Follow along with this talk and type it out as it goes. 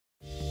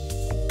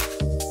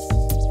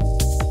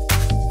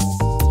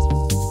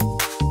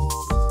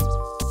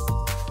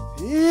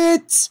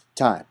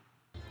time.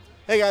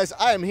 Hey guys,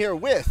 I am here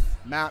with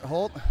Matt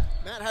Holt.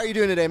 Matt. How are you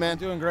doing today, man?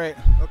 Doing great.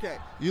 Okay,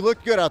 you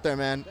look good out there,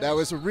 man. That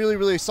was a really,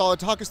 really solid.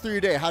 Talk us through your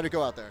day. How'd it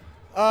go out there?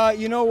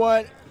 You know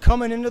what?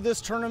 Coming into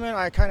this tournament,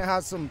 I kind of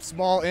had some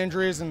small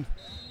injuries, and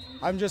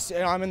I'm just,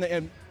 I'm in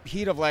the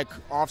heat of like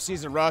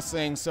off-season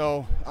wrestling,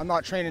 so I'm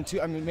not training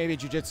maybe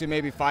jiu-jitsu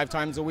maybe 5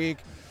 times a week.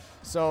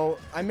 So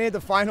I made the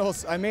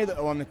finals. I'm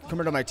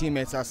compared to my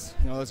teammates, that's,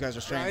 those guys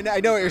are straight. I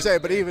know what you're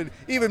saying, but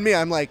even me,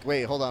 I'm like,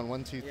 wait, hold on,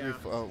 1, 2, 3,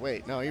 4. Oh,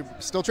 wait, no, you're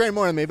still training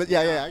more than me, but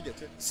yeah, I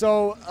get you.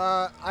 So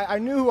I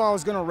knew who I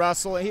was going to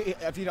wrestle. I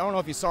don't know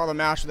if you saw the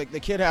match, the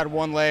kid had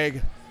one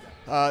leg,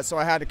 so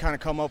I had to kind of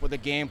come up with a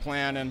game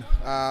plan, and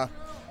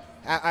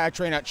I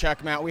train at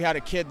Checkmate. We had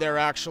a kid there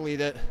actually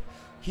that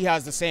he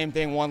has the same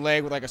thing, one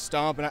leg with like a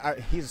stump,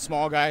 and he's a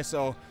small guy,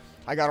 so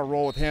I got to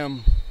roll with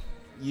him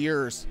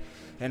years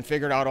and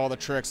figured out all the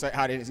tricks, like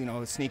how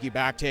to, sneaky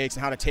back takes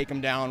and how to take them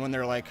down when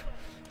they're like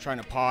trying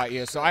to paw at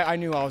you. So I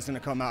knew I was going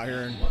to come out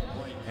here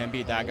and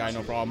beat that guy,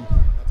 no problem.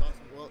 That's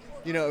awesome.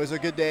 Well, it was a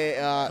good day.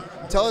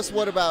 Tell us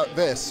what about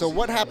this. So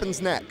what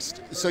happens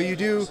next? So you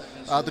do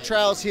the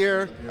trials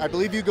here. I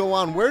believe you go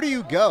on. Where do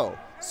you go?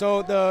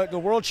 So the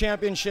World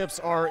Championships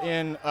are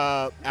in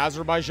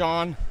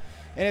Azerbaijan,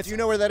 and do you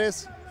know where that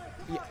is?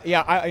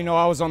 Yeah,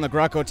 I was on the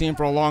Greco team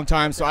for a long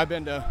time, so I've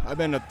been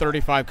to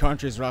 35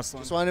 countries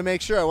wrestling. Just wanted to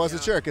make sure. I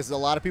wasn't sure because a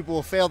lot of people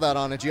will fail that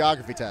on a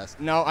geography test.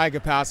 No, I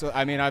could pass it.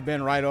 I've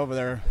been right over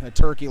there,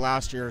 Turkey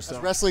last year. So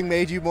has wrestling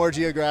made you more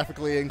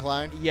geographically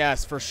inclined?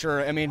 Yes, for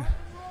sure.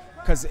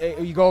 Because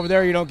you go over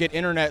there, you don't get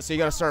internet, so you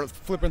got to start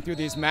flipping through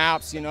these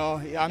maps. I'm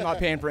not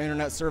paying for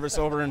internet service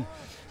over in,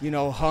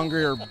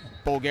 Hungary or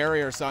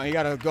Bulgaria or something. You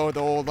got to go with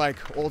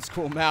the old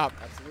school map.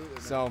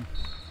 Absolutely. So.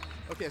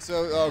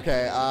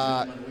 Okay,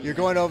 you're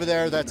going over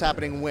there. That's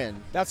happening when?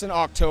 That's in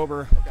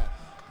October.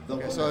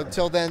 Okay, so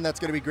until then, that's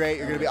going to be great.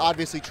 You're going to be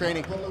obviously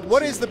training.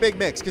 What is the big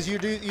mix? Because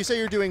you say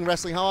you're doing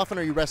wrestling. How often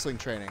are you wrestling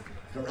training?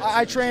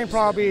 I train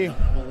probably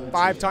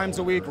 5 times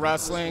a week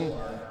wrestling,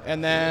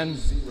 and then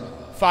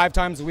 5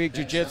 times a week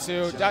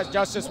jiu-jitsu.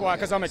 That's just why,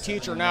 because I'm a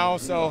teacher now,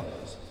 so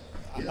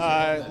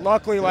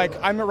luckily,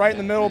 I'm right in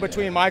the middle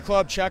between my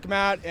club,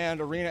 Checkmate,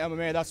 and Arena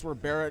MMA. That's where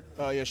Barrett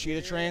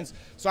Yoshida trains.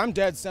 So I'm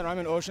dead center. I'm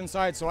in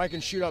Oceanside, so I can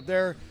shoot up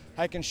there.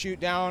 I can shoot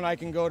down. I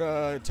can go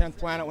to 10th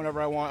Planet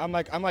whenever I want.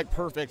 I'm like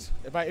perfect.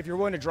 If you're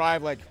willing to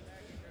drive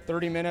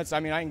 30 minutes,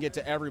 I can get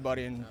to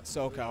everybody in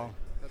SoCal.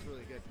 That's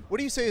really good. What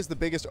do you say is the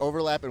biggest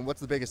overlap, and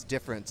what's the biggest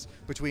difference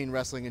between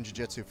wrestling and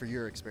jiu-jitsu for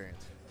your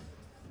experience?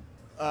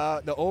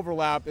 The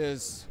overlap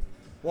is,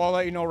 well, I'll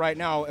let you know right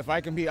now, if I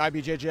can beat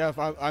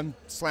IBJJF, I'm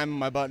slamming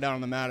my butt down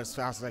on the mat as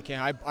fast as I can.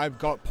 I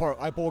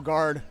pull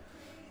guard.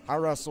 I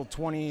wrestled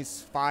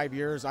 25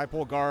 years. I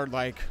pull guard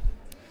like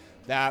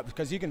that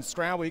because you can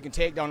scramble, you can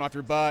take down off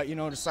your butt,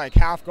 just like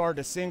half guard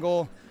to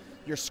single,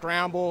 your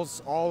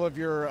scrambles, all of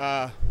your,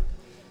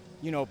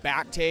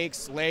 back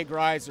takes, leg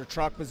rides, or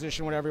truck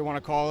position, whatever you want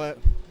to call it.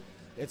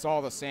 It's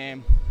all the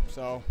same,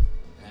 so.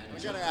 I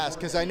gotta ask,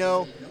 because I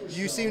know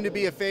you seem to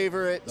be a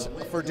favorite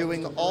for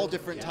doing all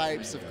different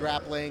types of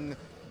grappling,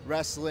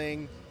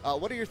 wrestling.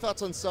 What are your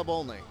thoughts on sub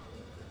only?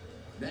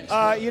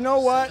 You know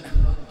what?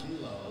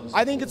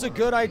 I think it's a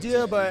good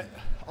idea, but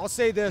I'll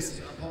say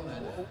this: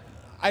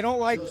 I don't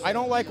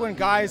like when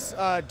guys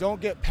don't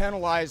get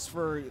penalized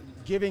for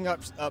giving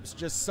up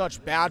just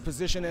such bad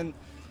position, and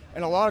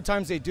a lot of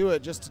times they do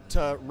it just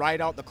to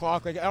ride out the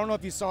clock. I don't know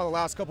if you saw the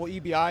last couple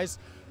EBIs,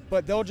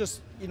 but they'll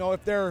just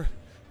if they're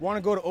want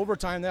to go to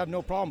overtime, they have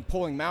no problem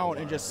pulling mount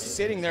and just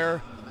sitting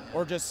there,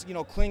 or just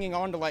clinging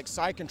on to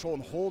side control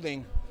and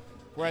holding.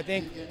 Where I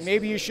think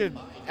maybe you should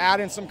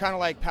add in some kind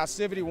of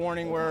passivity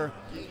warning, where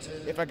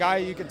if a guy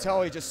you can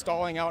tell he's just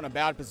stalling out in a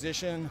bad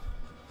position,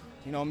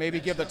 maybe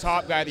give the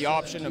top guy the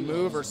option to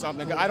move or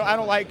something. I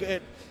don't like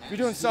it. If you're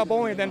doing sub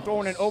only and then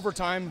throwing in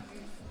overtime,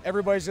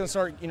 everybody's going to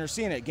start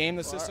seeing it, game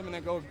the system, and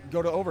then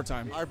go to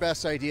overtime. Our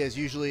best idea is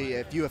usually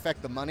if you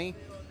affect the money,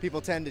 people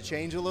tend to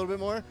change a little bit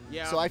more.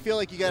 Yeah. So I feel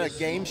like you got to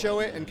game show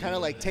it and kind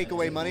of take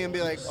away money and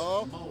be like,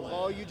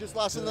 oh, you just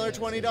lost another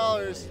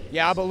 $20.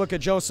 Yeah, but look at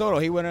Joe Soto.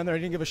 He went in there.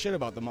 He didn't give a shit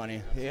about the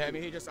money. Yeah,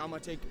 he just, I'm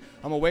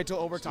gonna wait till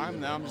overtime,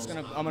 and then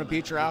I'm gonna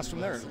beat your ass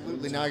from there.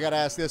 Absolutely. Now I got to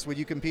ask this: would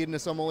you compete in a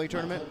sub only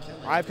tournament?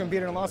 I've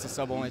competed in lots of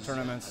sub only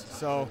tournaments.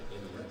 So,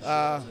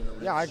 yeah,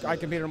 I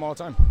compete in them all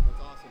the time.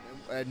 That's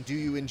awesome. And do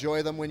you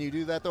enjoy them when you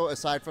do that, though?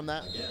 Aside from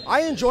that,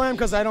 I enjoy them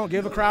because I don't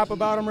give a crap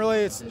about them. Really,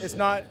 it's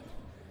not.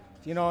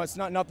 It's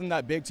not nothing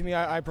that big to me.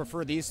 I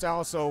prefer these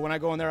styles, so when I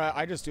go in there,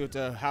 I just do it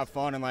to have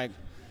fun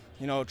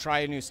and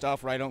try new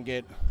stuff where I don't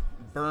get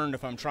burned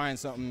if I'm trying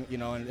something,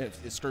 and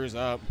it screws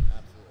up.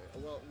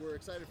 Absolutely. Well, we're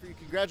excited for you.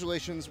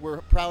 Congratulations.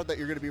 We're proud that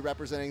you're going to be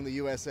representing the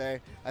USA.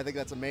 I think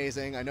that's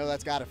amazing. I know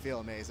that's got to feel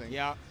amazing.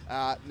 Yeah.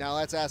 Now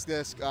let's ask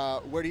this.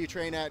 Where do you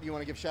train at? Do you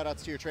want to give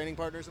shout-outs to your training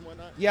partners and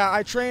whatnot? Yeah,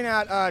 I train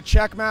at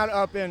Checkmate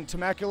up in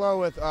Temecula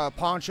with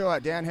Poncho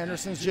at Dan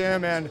Henderson's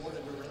gym,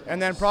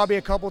 and then probably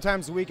a couple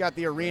times a week at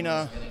the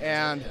arena.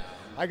 And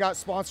I got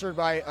sponsored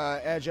by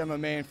Edge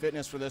MMA and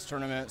Fitness for this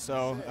tournament,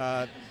 so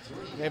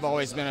they've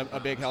always been a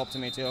big help to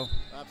me too.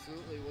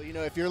 Absolutely. Well, you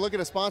know, if you're looking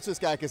to sponsor this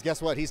guy, because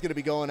guess what? He's going to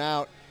be going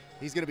out.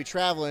 He's going to be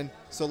traveling,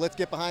 so let's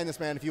get behind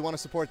this man. If you want to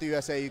support the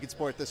USA, you can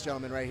support this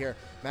gentleman right here.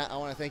 Matt, I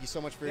want to thank you so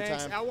much for your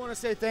time. I want to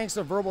say thanks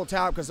to Verbal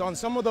Tap, because on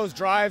some of those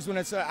drives when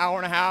it's an hour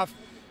and a half,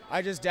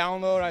 I just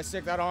download, I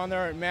stick that on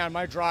there, and man,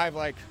 my drive,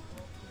 like,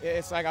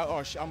 it's like,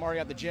 oh, I'm already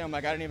at the gym.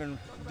 Like, I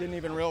didn't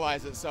even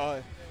realize it.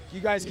 So you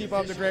guys keep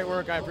up the great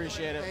work. I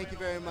appreciate it. Thank you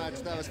very much.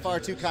 That was far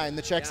too kind.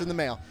 The check's in the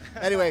mail.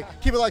 Anyway,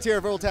 keep it locked here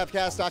at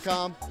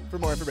verbaltapcast.com for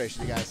more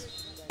information, you guys.